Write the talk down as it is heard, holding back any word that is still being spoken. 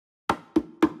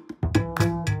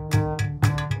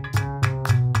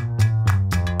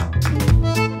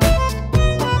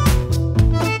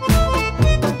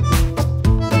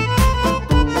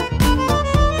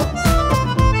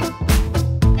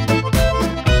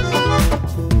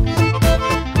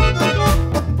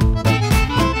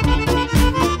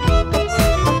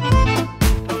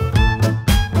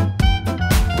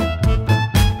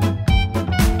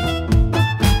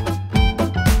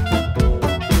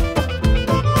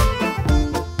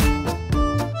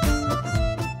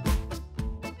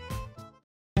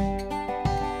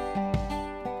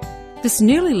This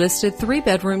newly listed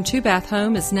 3-bedroom, 2-bath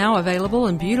home is now available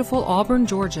in beautiful Auburn,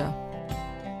 Georgia.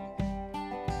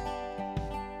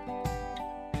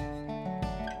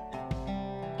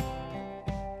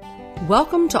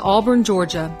 Welcome to Auburn,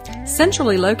 Georgia.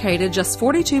 Centrally located just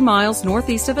 42 miles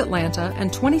northeast of Atlanta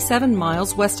and 27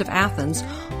 miles west of Athens,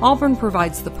 Auburn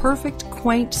provides the perfect,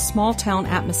 quaint, small-town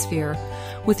atmosphere.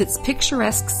 With its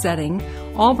picturesque setting,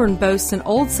 Auburn boasts an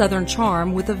old Southern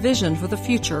charm with a vision for the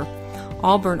future.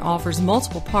 Auburn offers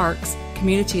multiple parks,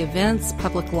 community events,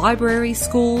 public libraries,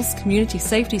 schools, community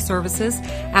safety services,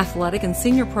 athletic and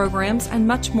senior programs, and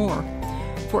much more.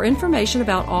 For information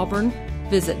about Auburn,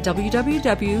 visit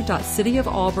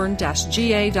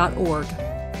www.cityofauburn-ga.org.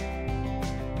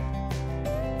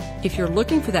 If you're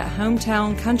looking for that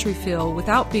hometown country feel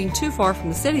without being too far from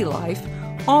the city life,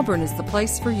 Auburn is the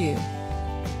place for you.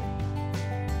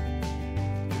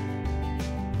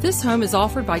 This home is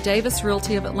offered by Davis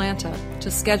Realty of Atlanta.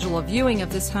 To schedule a viewing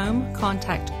of this home,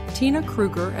 contact Tina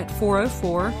Kruger at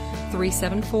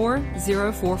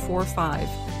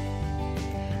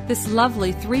 404-374-0445. This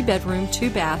lovely 3-bedroom,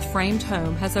 2-bath framed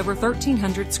home has over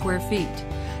 1,300 square feet.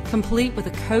 Complete with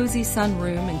a cozy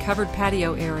sunroom and covered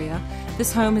patio area,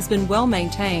 this home has been well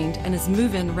maintained and is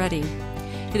move-in ready.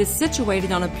 It is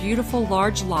situated on a beautiful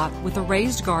large lot with a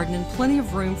raised garden and plenty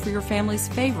of room for your family's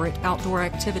favorite outdoor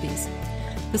activities.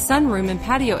 The sunroom and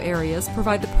patio areas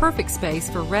provide the perfect space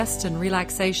for rest and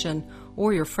relaxation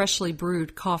or your freshly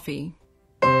brewed coffee.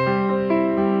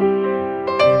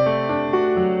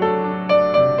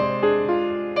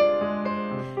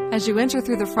 As you enter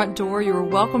through the front door, you are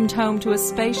welcomed home to a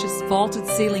spacious vaulted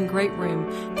ceiling great room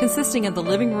consisting of the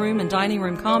living room and dining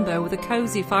room combo with a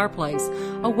cozy fireplace,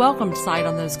 a welcomed sight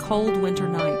on those cold winter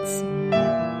nights.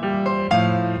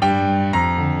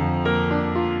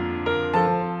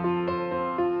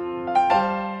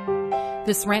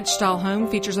 This ranch-style home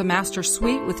features a master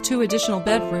suite with 2 additional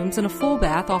bedrooms and a full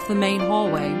bath off the main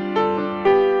hallway.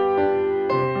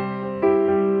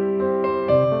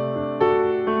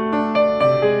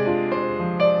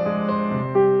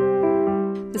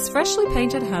 This freshly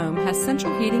painted home has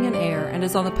central heating and air and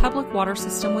is on the public water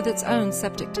system with its own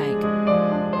septic tank.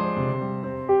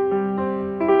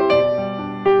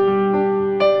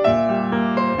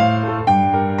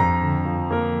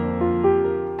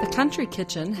 The country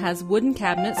kitchen has wooden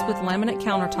cabinets with laminate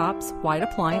countertops, white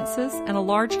appliances, and a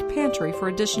large pantry for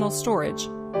additional storage.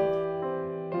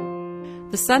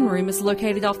 The sunroom is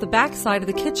located off the back side of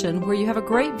the kitchen where you have a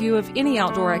great view of any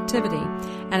outdoor activity,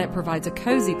 and it provides a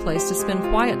cozy place to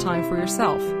spend quiet time for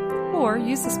yourself, or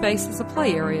use the space as a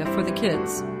play area for the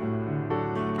kids.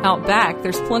 Out back,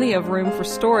 there's plenty of room for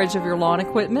storage of your lawn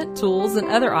equipment, tools, and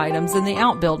other items in the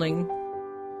outbuilding.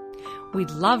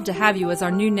 We'd love to have you as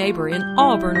our new neighbor in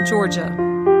Auburn, Georgia.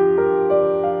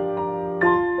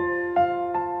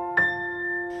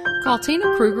 Call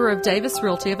Tina Kruger of Davis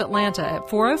Realty of Atlanta at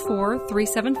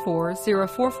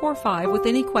 404-374-0445 with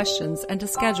any questions and to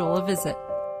schedule a visit.